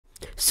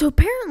So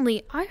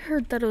apparently, I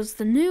heard that it was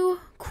the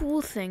new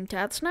cool thing to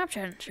add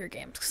Snapchat into your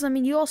games. Because, I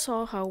mean, you all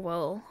saw how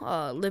well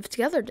Live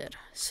Together did.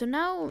 So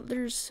now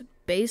there's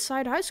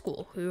Bayside High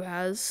School who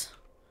has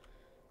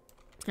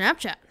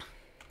Snapchat.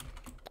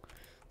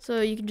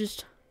 So you can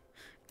just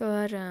go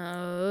ahead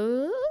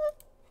and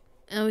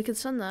we can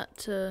send that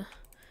to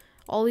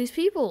all these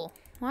people.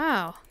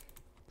 Wow.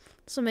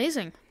 That's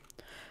amazing.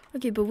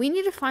 Okay, but we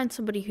need to find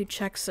somebody who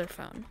checks their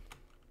phone.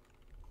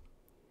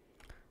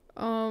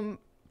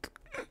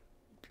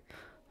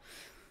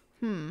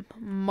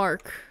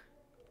 Mark.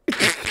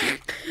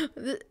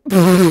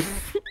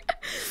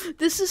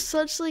 This is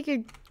such like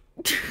a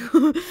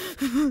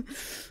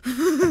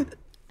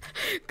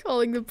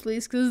calling the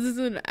police because this is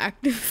an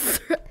active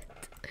threat.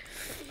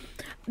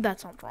 That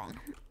sounds wrong.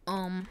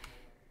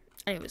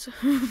 Anyways.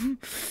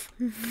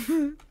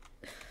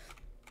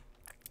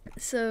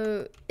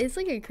 So it's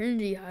like a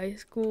cringy high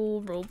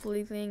school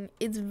roleplay thing.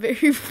 It's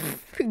very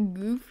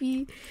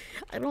goofy.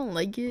 I don't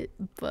like it,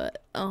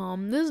 but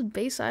this is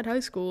Bayside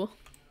High School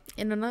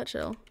in a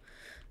nutshell.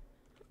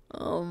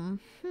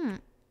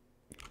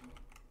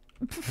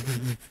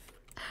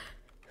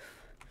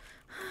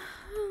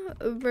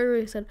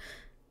 Very said,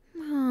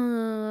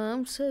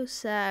 I'm so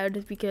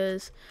sad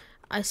because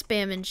I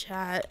spam in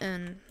chat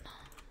and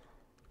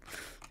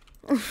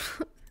I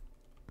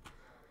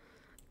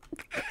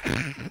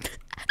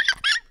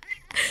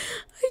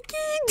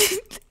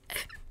can't.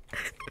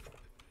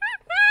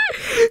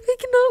 I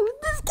cannot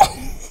with this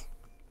game.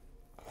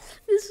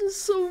 This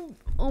is so.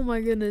 Oh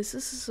my goodness,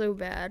 this is so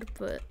bad.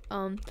 But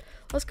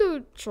let's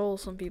go troll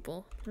some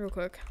people real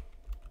quick.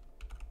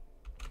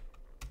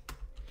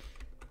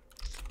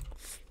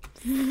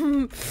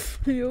 Yo,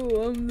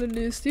 I'm the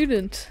new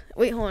student.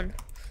 Wait, hold on.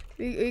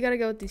 We gotta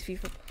go with these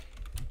people.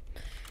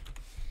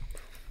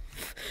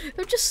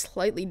 They're just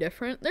slightly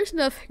different. There's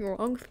nothing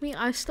wrong with me.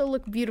 I still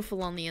look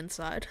beautiful on the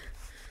inside.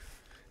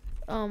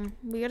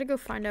 We gotta go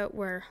find out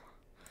where.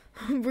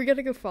 We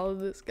gotta go follow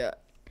this guy.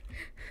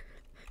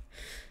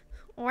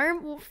 Why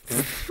am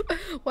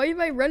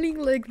I running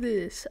like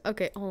this?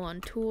 Okay, hold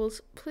on.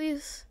 Tools,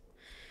 please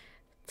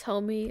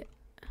tell me.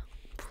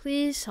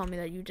 Please tell me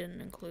that you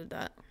didn't include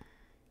that.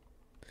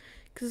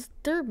 Because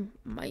there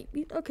might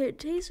be. Okay,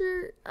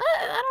 taser.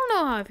 I don't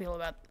know how I feel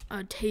about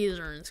a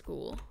taser in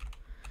school.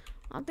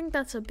 I think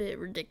that's a bit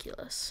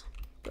ridiculous.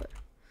 But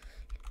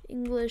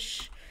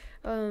English,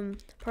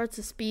 parts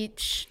of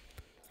speech.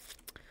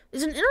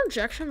 Is an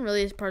interjection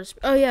really a part of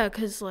speech? Oh yeah,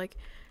 because like,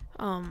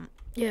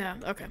 yeah.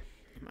 Okay,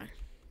 never mind.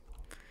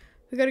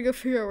 We gotta go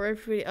figure out where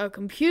everybody. Oh,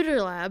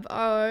 computer lab.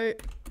 All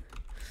right.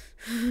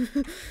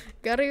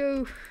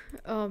 Gotta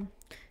go.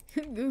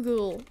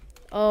 Google.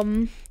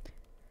 Oh.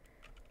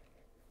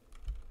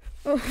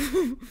 Oh,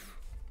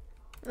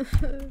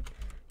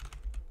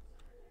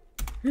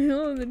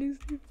 the new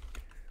student.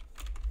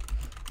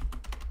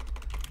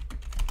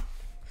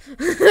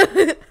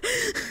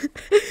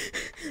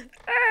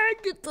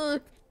 Get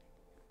the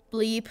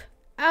bleep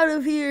out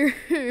of here.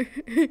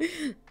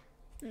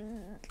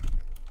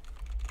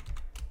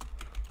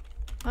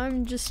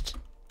 I'm just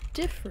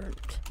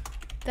different.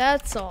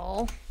 That's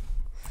all.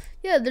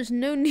 Yeah, there's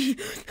no need.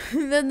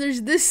 Then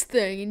there's this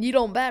thing, and you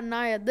don't bat an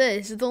eye at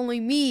this. It's only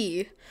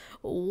me.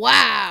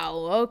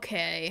 Wow.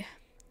 Okay.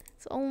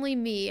 It's only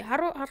me. How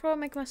do I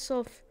make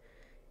myself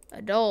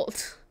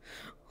adult?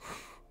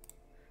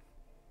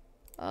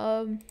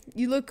 You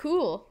look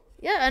cool.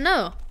 Yeah, I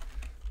know.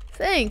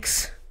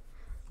 Thanks.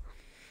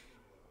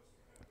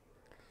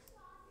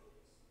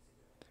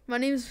 My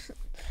name's...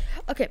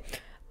 Okay.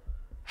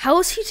 How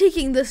is he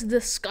taking this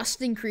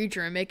disgusting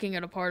creature and making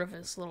it a part of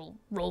his little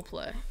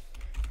roleplay?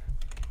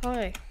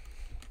 Hi.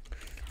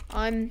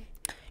 I'm,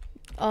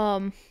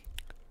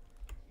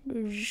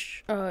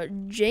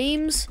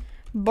 James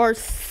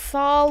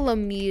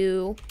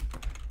Bartholomew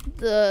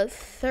the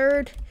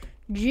third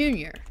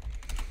junior.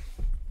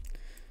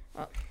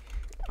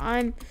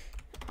 I'm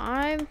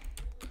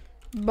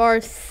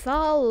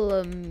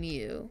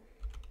Bartholomew.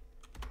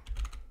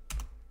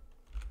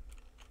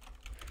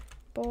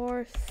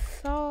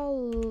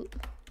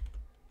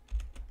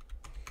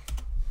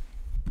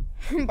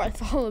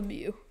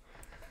 Bartholomew.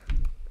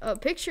 Oh,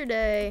 picture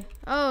day.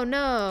 Oh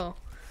no.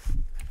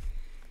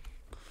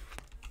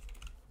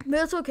 But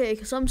that's okay,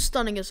 because I'm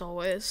stunning as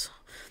always.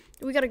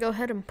 We gotta go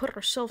ahead and put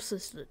ourselves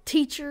as the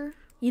teacher,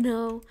 you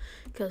know,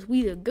 because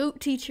we the GOAT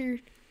teacher.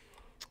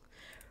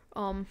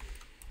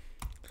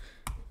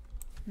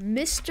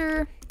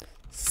 Mr.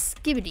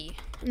 Skibbity.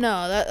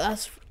 No,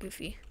 that's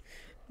goofy.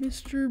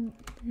 Mr.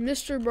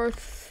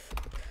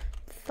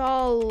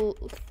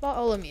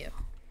 Bartholomew.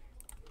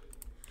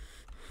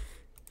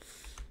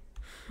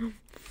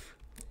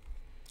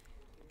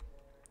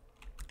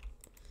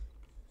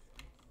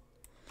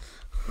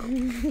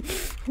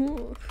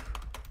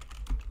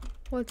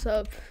 What's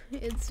up?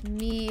 It's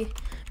me,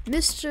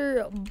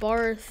 Mr.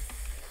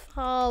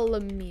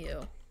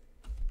 Bartholomew.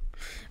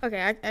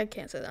 Okay, I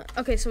can't say that.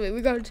 Okay, so wait,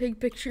 we gotta take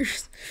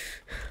pictures.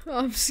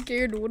 I'm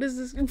scared. What is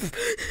this?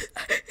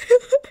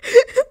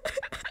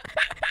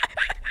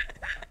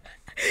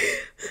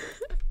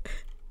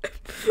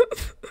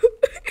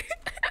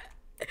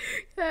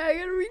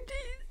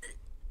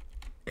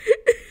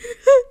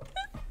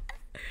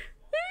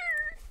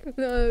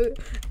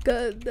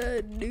 got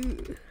that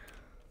new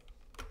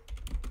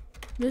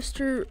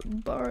Mr.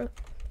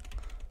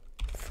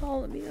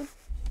 Bartholomew.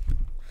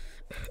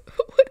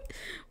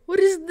 What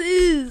is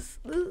this?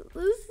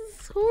 This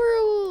is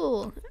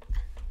horrible.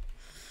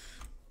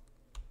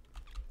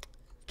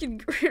 Can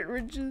great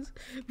riches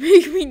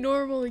make me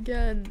normal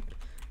again?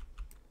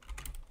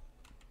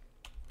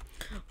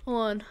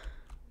 Hold on.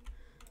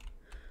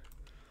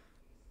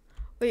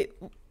 Wait.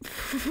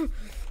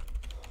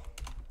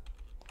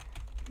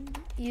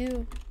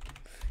 You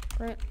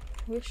grant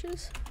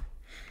wishes?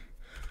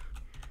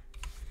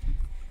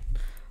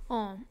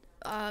 Oh,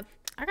 I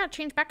gotta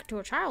change back into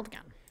a child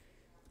again.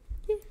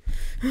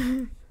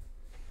 Yeah.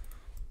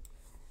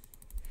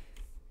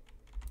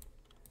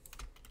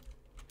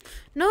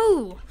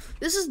 No,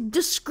 this is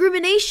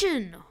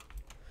discrimination.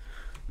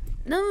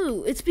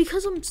 No, it's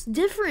because I'm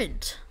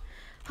different.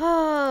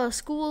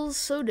 School's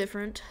so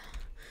different.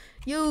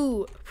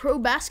 Yo, pro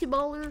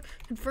basketballer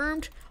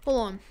confirmed. Hold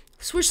on.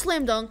 Swish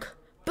slam dunk.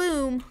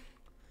 Boom.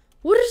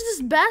 What is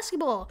this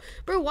basketball?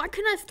 Bro, why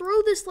can't I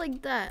throw this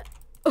like that?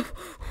 Oh,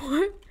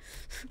 what?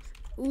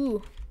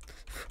 Ooh.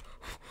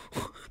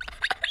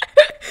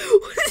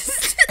 What is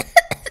this?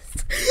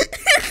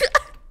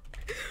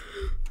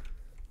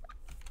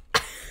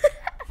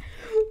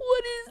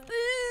 What is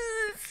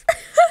this?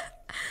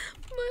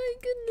 My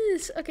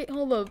goodness. Okay,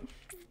 hold up.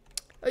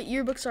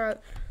 Yearbooks are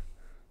out.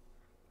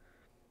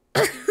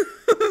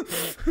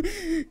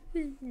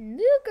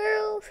 New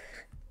girl.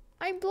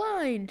 I'm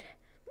blind.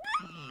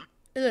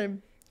 And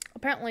then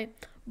apparently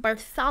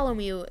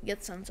Bartholomew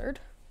gets censored.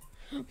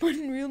 My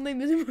real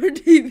name is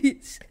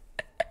Martavius.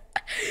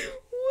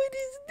 What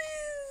is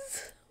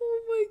this?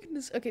 Oh my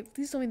goodness. Okay,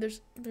 please tell me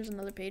there's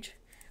another page.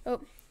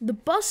 Oh, the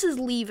bus is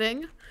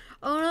leaving.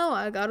 Oh no,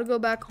 I gotta go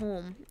back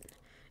home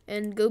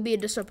and go be a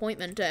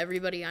disappointment to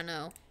everybody I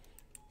know.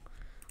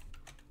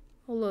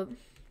 Hold up.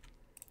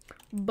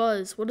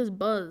 Buzz. What is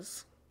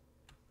buzz?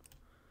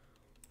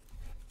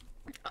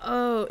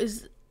 Oh,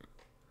 is...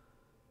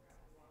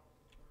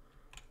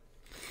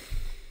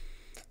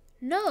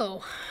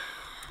 No.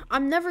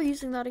 I'm never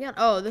using that again.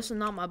 Oh, this is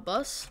not my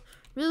bus?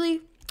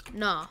 Really?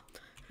 Nah.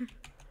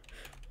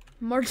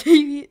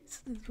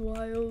 Martavius is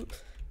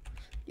wild.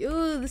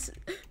 Yo, this is...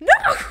 No!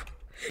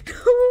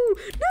 No!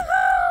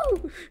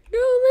 No!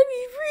 No, let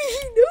me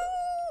free! No!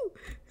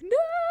 No!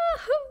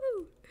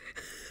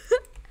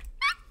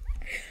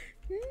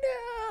 No!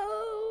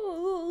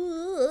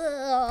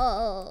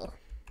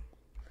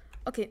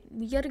 Okay,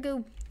 we gotta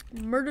go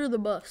murder the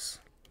bus.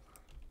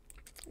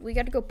 We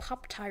gotta go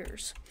pop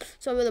tires.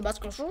 So the bus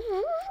goes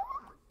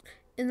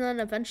and then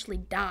eventually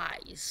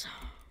dies.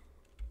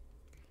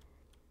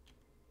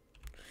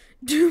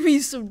 Do me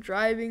some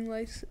driving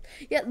license.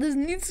 Yeah, this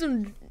needs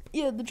some.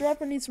 Yeah, the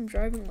driver needs some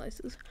driving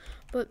license.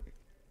 But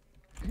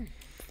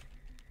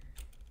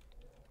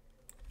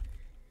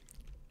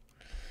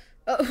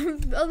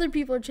other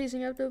people are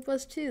chasing after the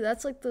bus too.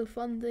 That's like the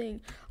fun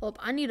thing. Oh,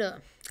 I need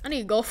a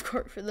golf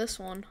cart for this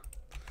one.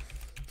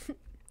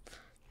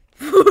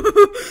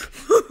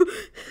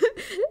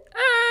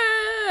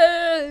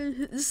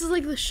 This is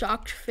like the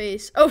shocked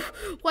face. Oh,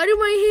 why do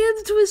my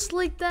hands twist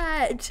like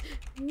that?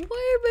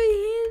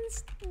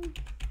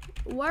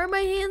 Why are my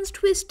hands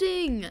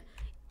twisting?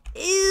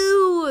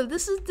 Ew,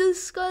 this is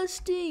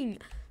disgusting.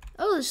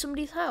 Oh, there's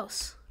somebody's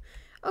house.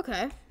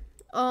 Okay.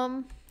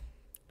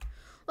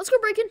 Let's go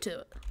break into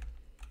it.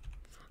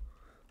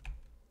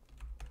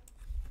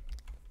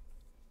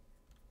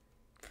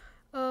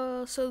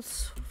 So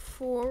it's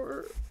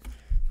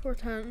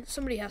 4:10.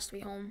 Somebody has to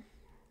be home.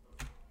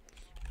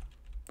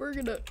 We're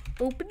gonna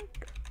open.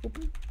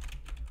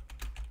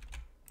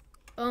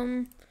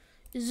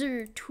 Is there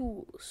your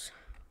tools?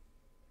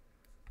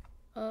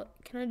 Can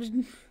I just...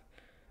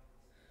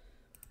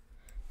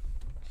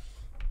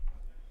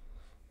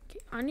 Okay,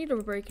 I need to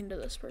break into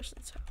this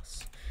person's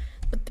house.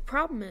 But the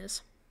problem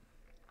is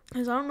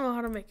I don't know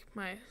how to make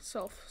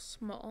myself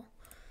small.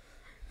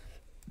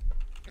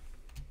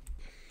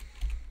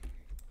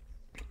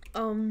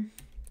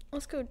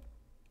 Let's go right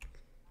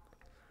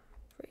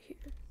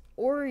here.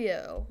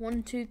 Oreo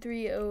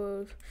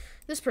 12300.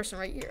 This person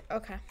right here.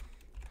 Okay.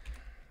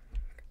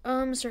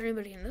 Is there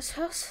anybody in this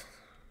house?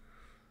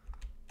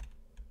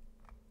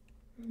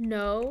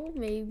 No,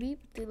 maybe,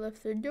 but they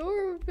left their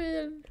door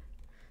open.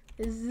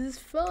 This is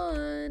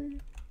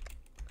fun.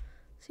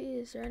 See,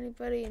 is there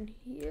anybody in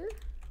here?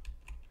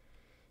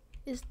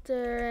 Is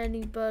there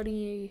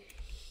anybody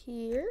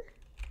here?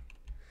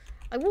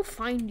 I will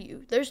find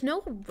you. There's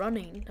no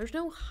running. There's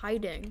no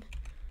hiding.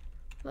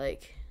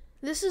 Like,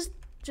 this is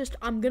just,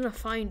 I'm gonna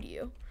find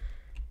you.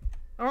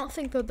 I don't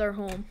think that they're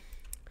home.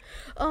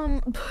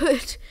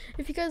 But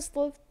if you guys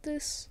love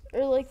this,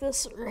 or like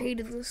this, or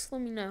hated this,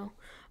 let me know.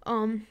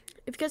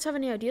 If you guys have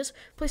any ideas,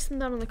 place them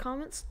down in the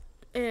comments.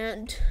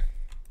 And,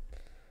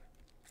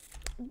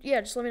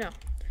 yeah, just let me know.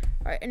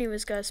 Alright,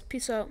 anyways, guys,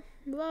 peace out.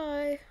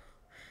 Bye.